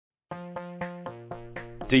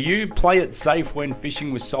Do you play it safe when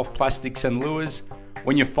fishing with soft plastics and lures?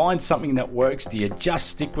 When you find something that works, do you just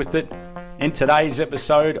stick with it? In today's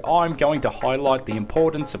episode, I'm going to highlight the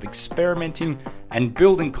importance of experimenting and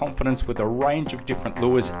building confidence with a range of different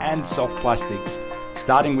lures and soft plastics,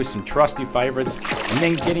 starting with some trusty favourites and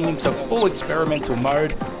then getting into full experimental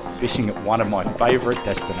mode, fishing at one of my favourite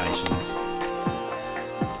destinations.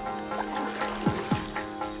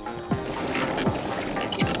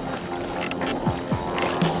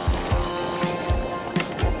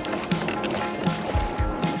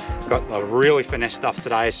 Got the really finesse stuff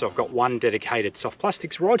today, so I've got one dedicated soft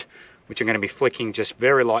plastics rod, which I'm going to be flicking just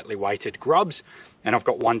very lightly weighted Grubz, and I've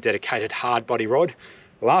got one dedicated hard body rod.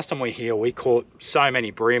 The last time we were here, we caught so many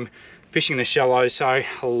bream fishing the shallows, so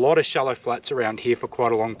a lot of shallow flats around here for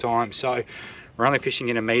quite a long time. So we're only fishing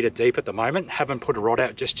in 1 metre deep at the moment, haven't put a rod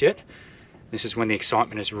out just yet. This is when the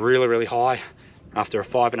excitement is really, really high. After a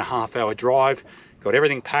 5.5 hour drive, got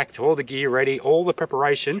everything packed, all the gear ready, all the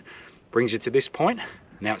preparation brings you to this point.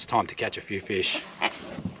 Now it's time to catch a few fish.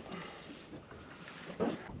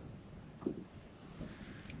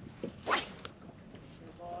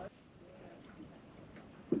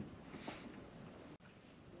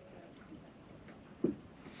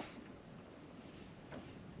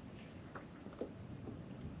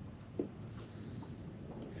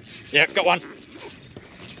 Yep, got one.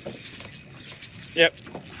 Yep.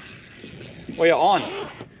 We are on.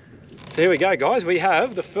 So here we go, guys. We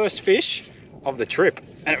have the first fish of the trip,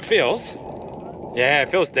 and it feels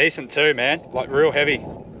decent too, man, like real heavy.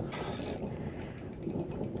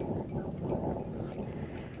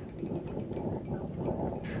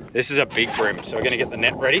 This is a big bream, so we're gonna get the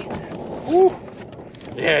net ready. Ooh.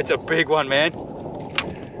 Yeah, it's a big one, man.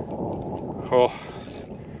 Oh.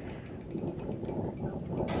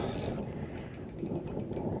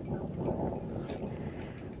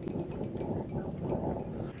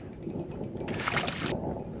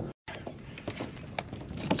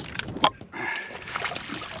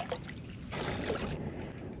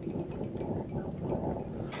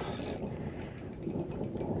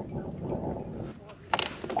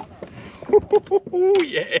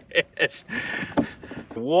 Yes,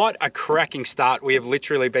 what a cracking start. We have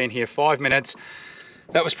literally been here 5 minutes.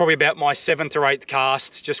 That was probably about my 7th or 8th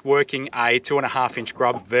cast, just working a 2.5 inch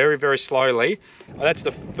grub very, very slowly. That's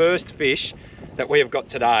the first fish that we have got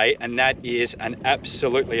today, and that is an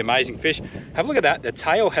absolutely amazing fish. Have a look at that. The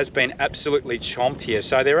tail has been absolutely chomped here,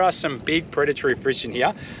 so there are some big predatory fish in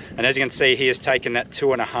here, and as you can see, he has taken that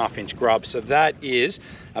 2.5 inch grub, so that is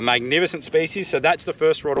a magnificent species. So that's the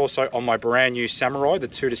first rod also on my brand new Samurai, the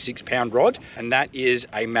 2 to 6 pound rod, and that is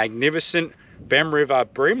a magnificent Bem River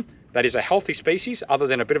bream. That is a healthy species, other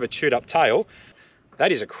than a bit of a chewed up tail.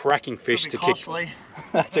 That is a cracking fish to kick.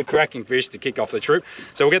 That's a cracking fish to kick off the troop.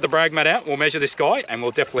 So we'll get the brag mat out, we'll measure this guy, and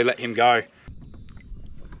we'll definitely let him go.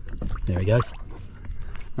 There he goes.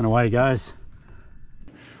 And away he goes.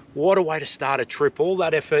 What a way to start a trip. All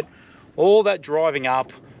that effort, all that driving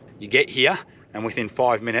up, you get here, and within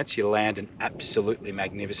 5 minutes you land an absolutely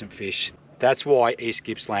magnificent fish. That's why East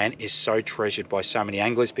Gippsland is so treasured by so many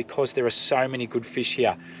anglers, because there are so many good fish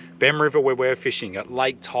here. Bem River, where we're fishing, got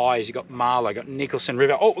Lake Tyers, you got Marlow, got Nicholson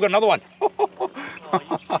River. Oh, we've got another one.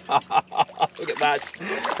 Look at that.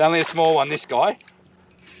 It's only a small one, this guy.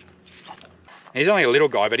 He's only a little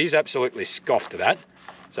guy, but he's absolutely scoffed to that.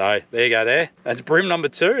 So there you go there. That's bream number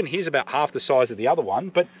 2, and he's about half the size of the other one.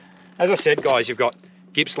 But as I said, guys, you've got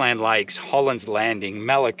Gippsland Lakes, Holland's Landing,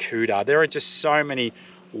 Malakuta. There are just so many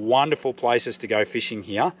wonderful places to go fishing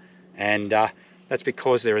here, and that's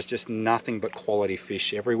because there is just nothing but quality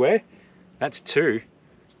fish everywhere. That's 2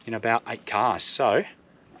 in about 8 casts. So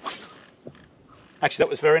actually that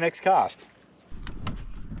was very next cast.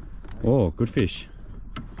 Oh, good fish.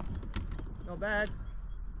 Not bad.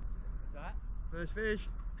 First fish.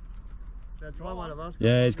 Now try one of us.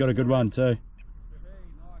 Yeah, he's got a good one too.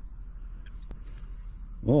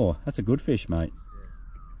 Oh, that's a good fish, mate.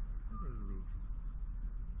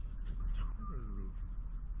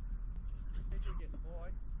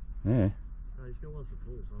 Yeah. No, he still wants to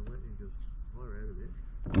pull, so I'm letting him just fire out a bit.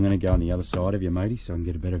 I'm going to go on the other side of you, matey, so I can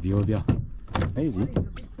get a better view of you. Easy.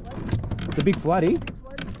 It's a big flatty.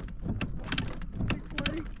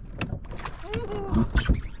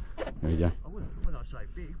 There you go. I wouldn't when I say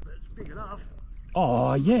big, but it's big enough.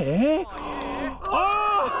 Oh, yeah. Oh!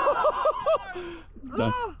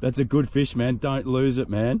 No, that's a good fish, man. Don't lose it,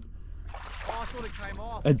 man. Oh, I thought it came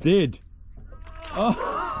off. It did. Oh.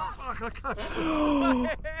 Fuck, I can't.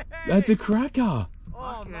 That's a cracker.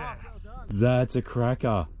 Oh, yeah. That's a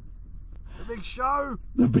cracker. The big show.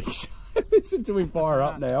 The big show. Listen to him fire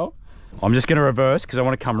up now. I'm just going to reverse because I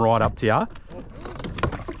want to come right up to you.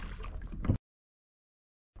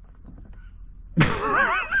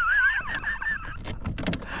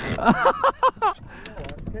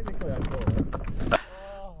 Technically, I caught it.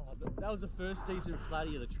 Oh, that was the first decent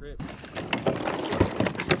flatty of the trip.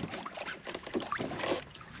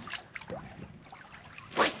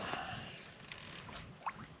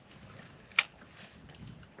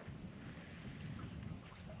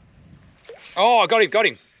 Oh, I got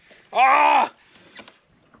him. Ah!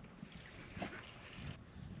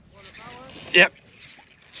 Yep.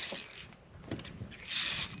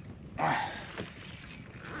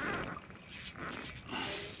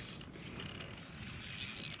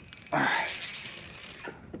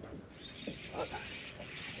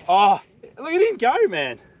 Oh, look at him go,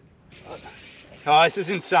 man. Oh, this is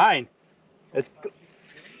insane.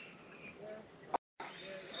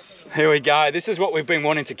 Here we go. This is what we've been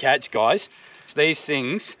wanting to catch, guys. These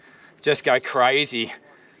things just go crazy.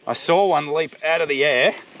 I saw one leap out of the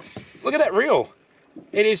air. Look at that reel.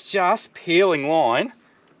 It is just peeling line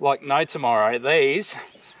like no tomorrow. These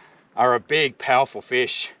are a big, powerful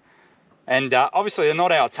fish. And obviously they're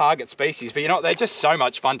not our target species, but you know what? They're just so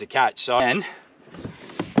much fun to catch. So, and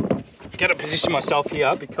gotta position myself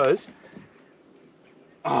here because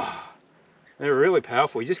they're really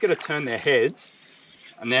powerful. You just gotta turn their heads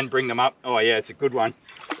and then bring them up. Oh yeah, it's a good one.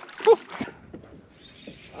 Woo.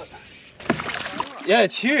 Yeah,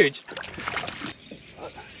 it's huge.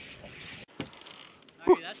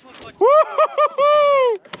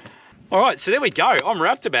 All right, so there we go. I'm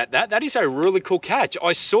wrapped about that. That is a really cool catch.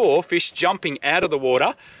 I saw fish jumping out of the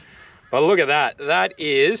water, but look at that. That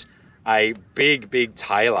is a big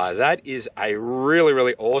tailor. That is a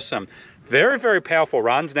really awesome, very powerful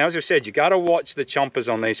runs. Now, as I've said, you got to watch the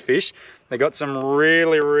chompers on these fish. They got some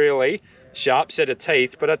really sharp set of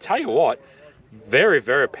teeth, but I tell you what, very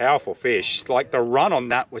powerful fish. Like the run on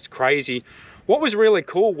that was crazy. What was really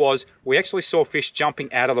cool was we actually saw fish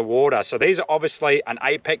jumping out of the water. So these are obviously an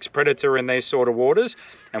apex predator in these sort of waters.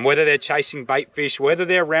 And whether they're chasing bait fish, whether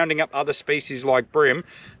they're rounding up other species like brim,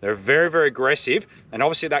 they're very aggressive. And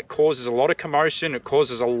obviously that causes a lot of commotion. It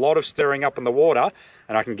causes a lot of stirring up in the water.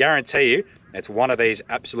 And I can guarantee you, it's one of these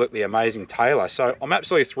absolutely amazing tailor. So I'm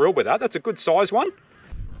absolutely thrilled with that. That's a good size one.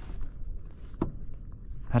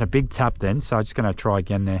 Had a big tap then, so I'm just going to try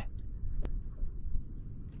again there.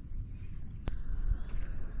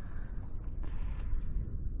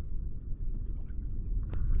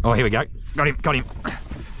 Oh, here we go. Got him.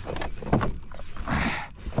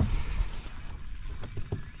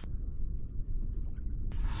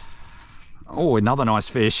 Oh, another nice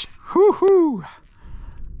fish. Woohoo!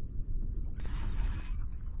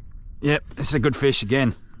 Yep, this is a good fish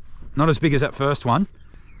again. Not as big as that first one.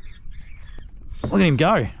 Look at him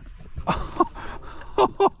go.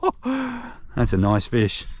 That's a nice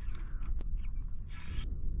fish.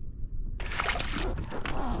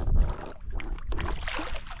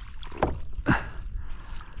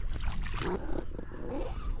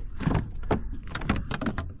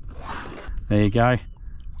 There you go.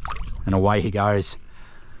 And away he goes.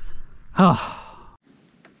 Oh.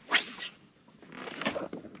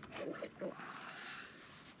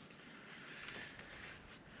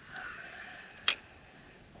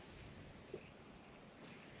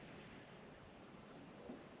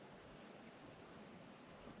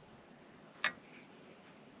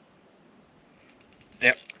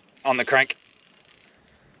 Yep, on the crank.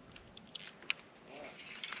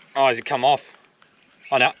 Oh, has it come off?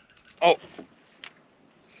 Oh no. Oh.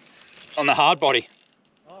 On the hard body.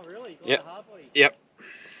 Oh really? Yep. On the hard body? Yep.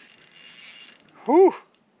 Whew.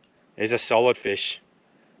 There's a solid fish.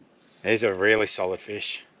 There's a really solid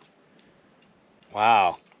fish.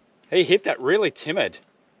 Wow. He hit that really timid.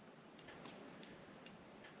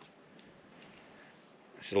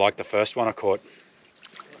 This is like the first one I caught.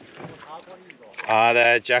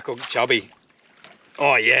 The Jackall Chubby.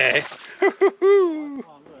 Oh yeah.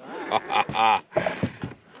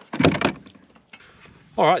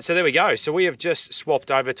 Alright, so there we go. So we have just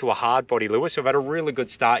swapped over to a hard body lure. So we've had a really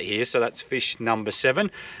good start here. So that's fish number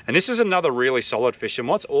 7. And this is another really solid fish. And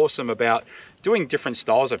what's awesome about doing different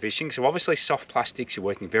styles of fishing, so obviously soft plastics, you're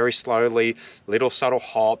working very slowly, little subtle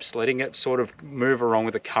hops, letting it sort of move along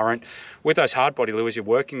with the current. With those hard body lures, you're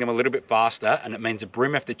working them a little bit faster, and it means the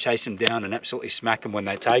brim have to chase them down and absolutely smack them when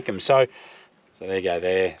they take them. So there you go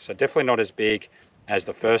there. So definitely not as big as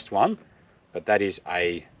the first one, but that is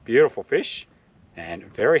a beautiful fish. And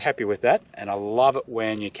very happy with that, and I love it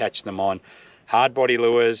when you catch them on hard body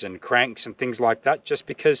lures and cranks and things like that, just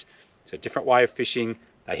because it's a different way of fishing.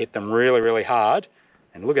 They hit them really hard,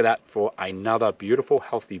 and look at that for another beautiful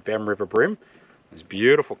healthy Bem River brim. There's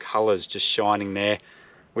beautiful colours just shining there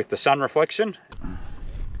with the sun reflection.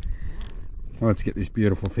 Let's get this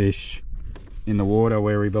beautiful fish in the water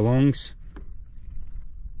where he belongs.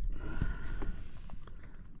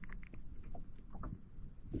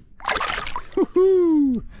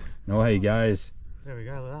 Woohoo! Away he goes. There we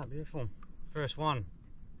go, look at that, beautiful. First one.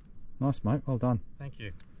 Nice, mate, well done. Thank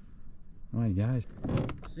you. Away he goes.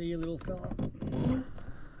 See you, little fella.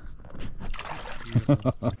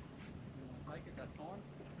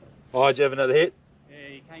 Oh, did you have another hit? Yeah,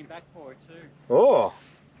 he came back for it too. Oh.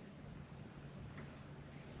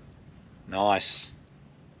 Nice.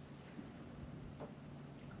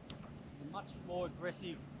 A much more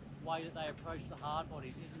aggressive way that they approach the hard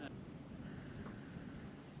bodies, isn't it?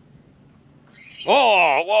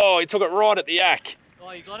 Oh, whoa, he took it right at the yak.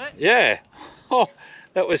 Oh, you got it? Yeah. Oh,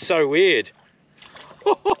 that was so weird.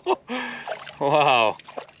 Wow.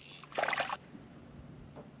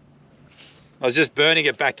 I was just burning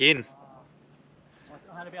it back in.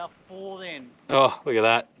 I had about 4 then. Oh, look at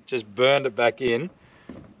that. Just burned it back in.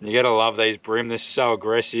 You gotta love these brim, they're so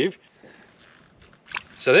aggressive.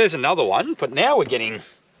 So there's another one, but now we're getting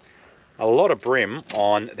a lot of brim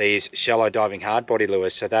on these shallow diving hard body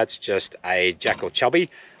lures. So that's just a Jackall Chubby.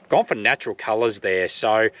 Gone for natural colors there.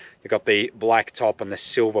 So you've got the black top and the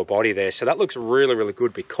silver body there. So that looks really, really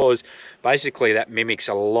good because basically that mimics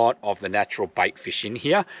a lot of the natural bait fish in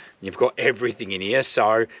here. You've got everything in here.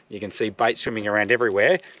 So you can see bait swimming around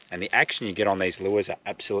everywhere. And the action you get on these lures are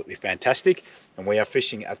absolutely fantastic. And we are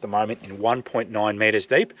fishing at the moment in 1.9 meters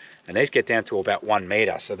deep. And these get down to about 1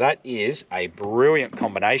 meter. So that is a brilliant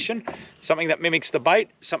combination. Something that mimics the bait,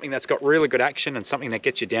 something that's got really good action, and something that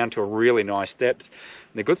gets you down to a really nice depth.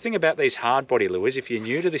 And the good thing about these hard body lures, if you're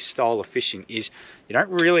new to this style of fishing, is you don't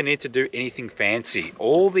really need to do anything fancy.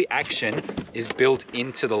 All the action is built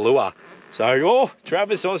into the lure. So, oh,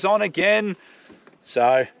 Travis was on again.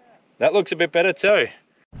 So that looks a bit better too.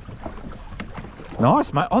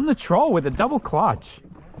 Nice, mate, on the troll with a double clutch.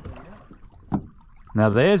 Now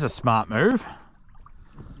there's a smart move.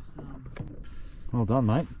 Well done,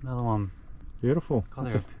 mate. Another one. Beautiful. God,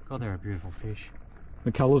 they're a beautiful fish.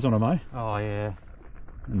 The colours on them, eh? Oh yeah.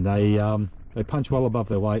 And they punch well above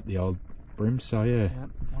their weight, the old brim, so yeah. Yep,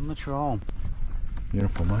 on the troll.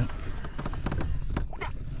 Beautiful, mate.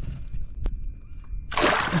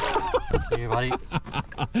 See you, buddy.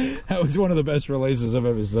 That was one of the best releases I've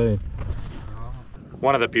ever seen.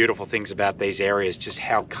 One of the beautiful things about these areas, just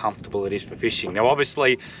how comfortable it is for fishing. Now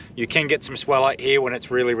obviously you can get some swell out here when it's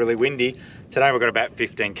really, really windy. Today we've got about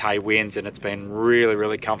 15k winds and it's been really,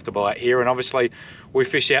 really comfortable out here. And obviously we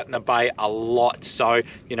fish out in the bay a lot. So,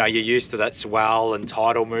 you know, you're used to that swell and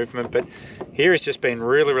tidal movement, but here it's just been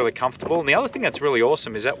really, really comfortable. And the other thing that's really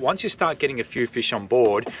awesome is that once you start getting a few fish on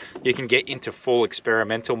board, you can get into full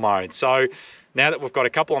experimental mode. So now that we've got a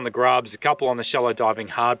couple on the Grubz, a couple on the shallow diving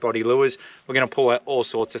hard body lures, we're going to pull out all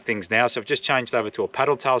sorts of things now. So I've just changed over to a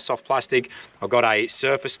paddle tail soft plastic. I've got a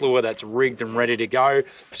surface lure that's rigged and ready to go.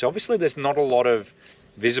 So obviously there's not a lot of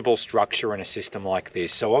visible structure in a system like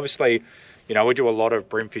this. So obviously, you know, we do a lot of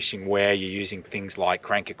brim fishing where you're using things like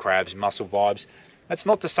cranker crabs, muscle vibes. That's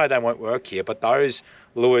not to say they won't work here, but those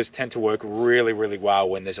lures tend to work really, really well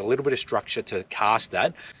when there's a little bit of structure to cast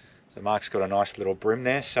at. So Mark's got a nice little brim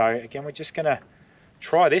there. So again, we're just going to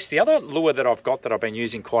try this. The other lure that I've got that I've been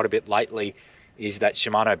using quite a bit lately is that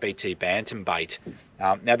Shimano BT Bantam bait.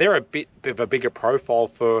 Now they're a bit of a bigger profile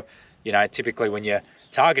for, you know, typically when you're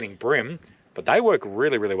targeting brim, but they work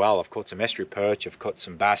really, really well. I've caught some estuary perch, I've caught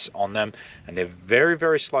some bass on them, and they're very,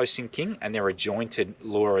 very slow sinking, and they're a jointed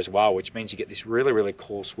lure as well, which means you get this really, really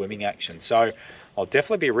cool swimming action. So I'll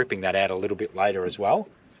definitely be ripping that out a little bit later as well.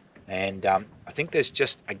 And I think there's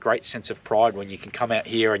just a great sense of pride when you can come out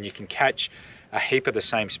here and you can catch a heap of the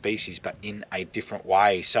same species but in a different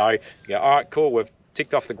way. So you go, all right, cool, we've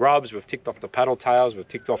ticked off the Grubz, we've ticked off the paddle tails, we've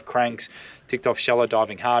ticked off cranks, ticked off shallow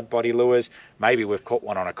diving hard body lures, maybe we've caught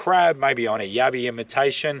one on a crab, maybe on a yabby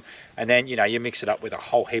imitation, and then, you know, you mix it up with a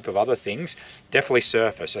whole heap of other things. Definitely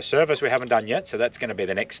surface. So surface we haven't done yet, so that's going to be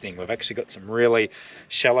the next thing. We've actually got some really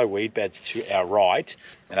shallow weed beds to our right,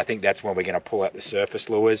 and I think that's when we're going to pull out the surface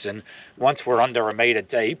lures. And once we're under a meter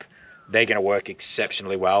deep, they're going to work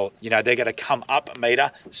exceptionally well. You know, they're going to come up a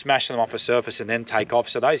meter, smash them off a surface, and then take off.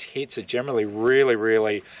 So those hits are generally really,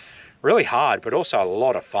 really, really hard, but also a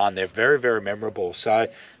lot of fun. They're very, very memorable. So,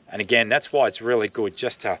 and again, that's why it's really good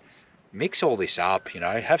just to mix all this up, you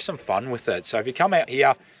know, have some fun with it. So if you come out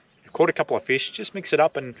here, you've caught a couple of fish, just mix it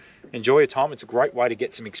up and enjoy your time. It's a great way to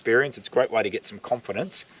get some experience. It's a great way to get some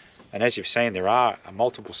confidence. And as you've seen, there are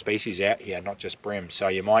multiple species out here, not just brim. So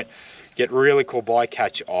you might get really cool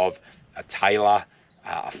bycatch of a tailor,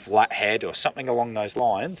 a flathead, or something along those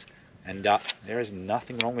lines. And there is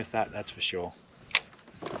nothing wrong with that, that's for sure.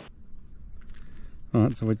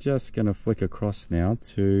 Alright, so we're just going to flick across now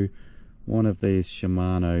to one of these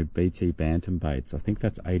Shimano BT Bantam baits. I think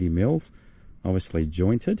that's 80 mils, obviously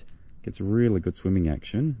jointed. Gets really good swimming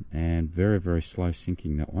action and very, very slow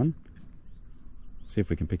sinking, that one. See if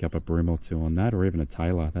we can pick up a brim or two on that, or even a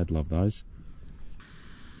tailor. They'd love those.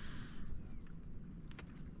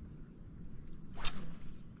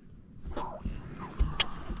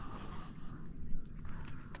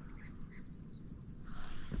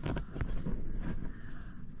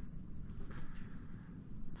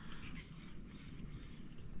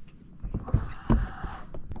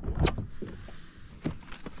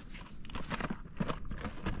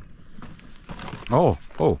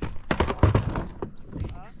 Oh.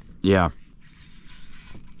 Yeah.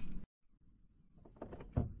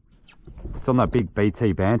 It's on that big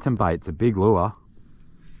BT Bantam bait. It's a big lure.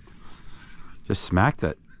 Just smacked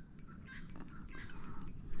it.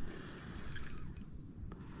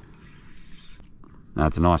 No,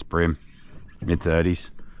 it's a nice brim.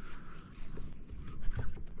 Mid-30s.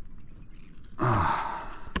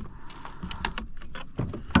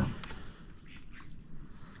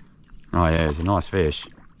 Oh yeah, it's a nice fish.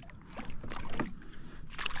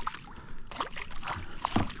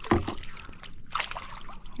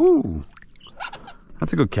 Ooh,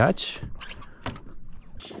 that's a good catch.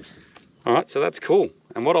 Alright, so that's cool.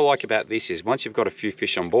 And what I like about this is once you've got a few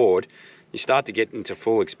fish on board, you start to get into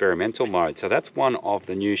full experimental mode. So that's one of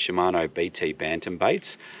the new Shimano BT Bantam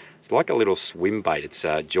baits. It's like a little swim bait. It's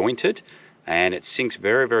jointed and it sinks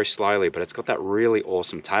very, very slowly, but it's got that really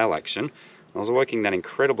awesome tail action. I was working that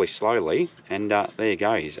incredibly slowly, and there you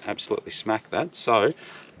go, he's absolutely smacked that. So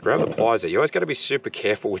grab the pliers there. You always got to be super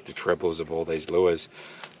careful with the trebles of all these lures.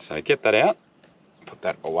 So get that out, put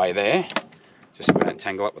that away there, just so we don't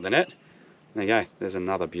tangle up with the net. There you go, there's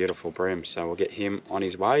another beautiful brim. So we'll get him on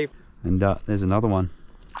his way. And there's another one.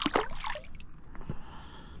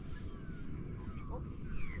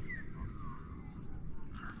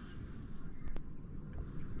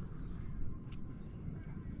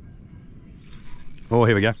 Oh,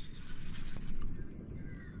 here we go.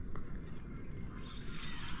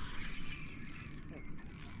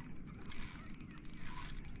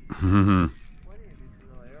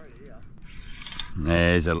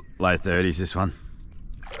 There's a low 30s, this one.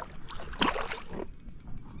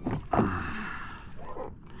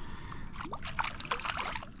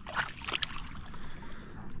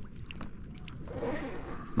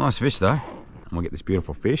 Nice fish though. And we'll get this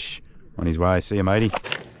beautiful fish on his way. See you, matey.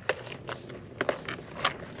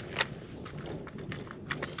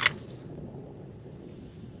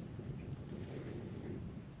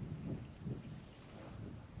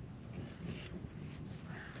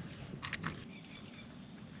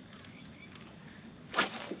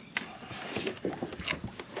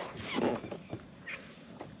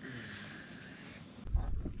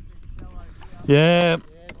 Yeah,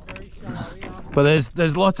 but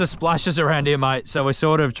there's lots of splashes around here, mate, so we're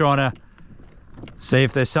sort of trying to see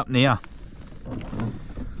if there's something here.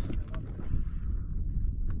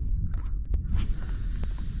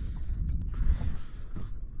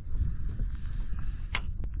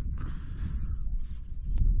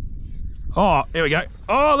 Oh, here we go.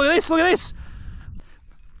 Oh, look at this, look at this.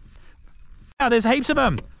 Oh, there's heaps of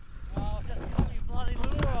them.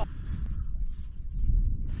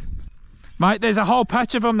 Mate, there's a whole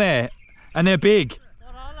patch of them there, and they're big.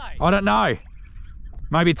 What are they? I don't know.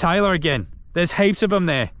 Maybe Taylor again. There's heaps of them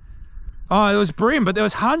there. Oh, there was brim, but there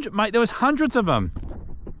was mate, there was hundreds of them.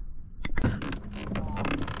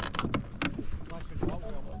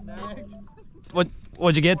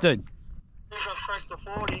 What'd you get, dude?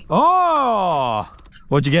 Oh,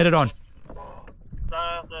 what'd you get it on?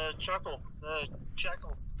 The Jackall.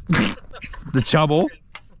 The Chubble.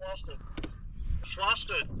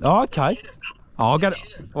 Flustered. Oh, okay. Oh, I got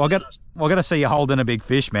to see you holding a big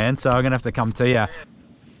fish, man. So I'm gonna have to come to you.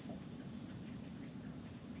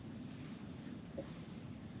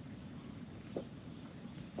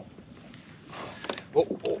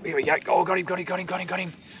 Oh, here we go. Oh, got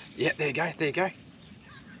him. Yeah, there you go.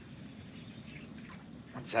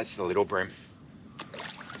 That's the little brim.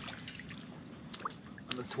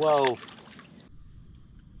 Number 12.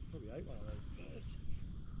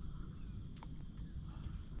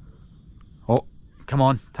 Oh, come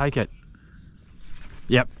on, take it.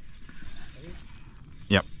 Yep.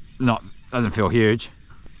 Doesn't feel huge.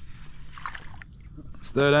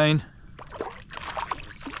 It's 13.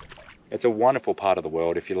 It's a wonderful part of the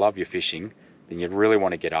world. If you love your fishing, then you'd really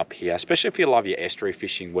want to get up here, especially if you love your estuary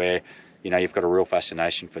fishing, where you've got a real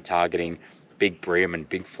fascination for targeting big brim and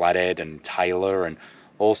big flathead and tailor and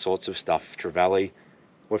all sorts of stuff, trevally.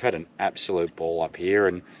 we've had an absolute ball up here,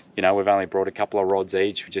 and you know, we've only brought a couple of rods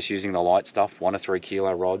each. We're just using the light stuff, 1 to 3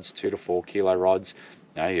 kilo rods, 2 to 4 kilo rods,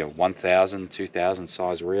 you know, your 1,000, 2,000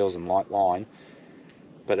 size reels and light line.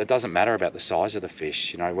 But it doesn't matter about the size of the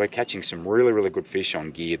fish. You know, we're catching some really, really good fish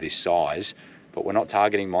on gear this size, but we're not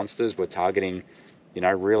targeting monsters. We're targeting, you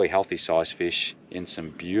know, really healthy size fish in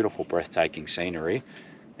some beautiful, breathtaking scenery.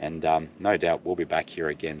 And no doubt we'll be back here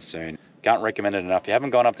again soon. Can't recommend it enough. If you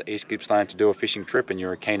haven't gone up to East Gippsland to do a fishing trip and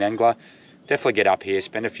you're a keen angler, definitely get up here,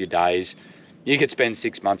 spend a few days. You could spend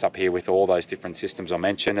 6 months up here with all those different systems I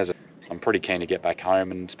mentioned. I'm pretty keen to get back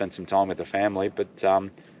home and spend some time with the family. But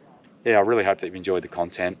yeah, I really hope that you've enjoyed the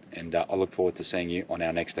content, and I look forward to seeing you on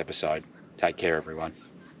our next episode. Take care, everyone.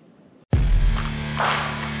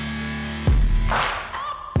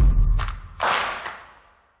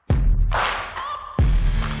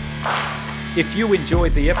 If you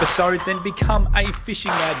enjoyed the episode, then become a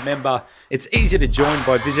Fishing Mad member. It's easy to join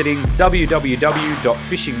by visiting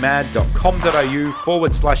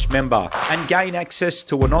www.fishingmad.com.au/member and gain access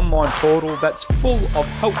to an online portal that's full of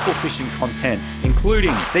helpful fishing content,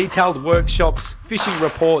 including detailed workshops, fishing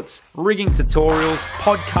reports, rigging tutorials,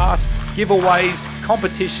 podcasts, giveaways,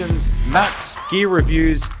 competitions, maps, gear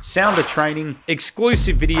reviews, sounder training,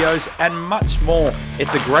 exclusive videos, and much more.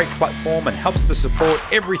 It's a great platform and helps to support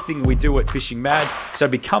everything we do at Fishing Mad, so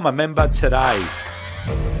become a member today.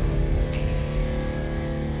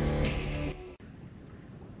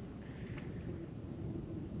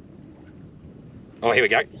 Oh, here we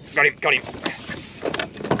go. Got him.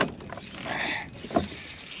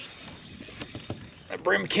 The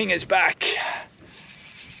Brim King is back.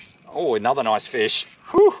 Oh, another nice fish.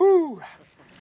 Woohoo!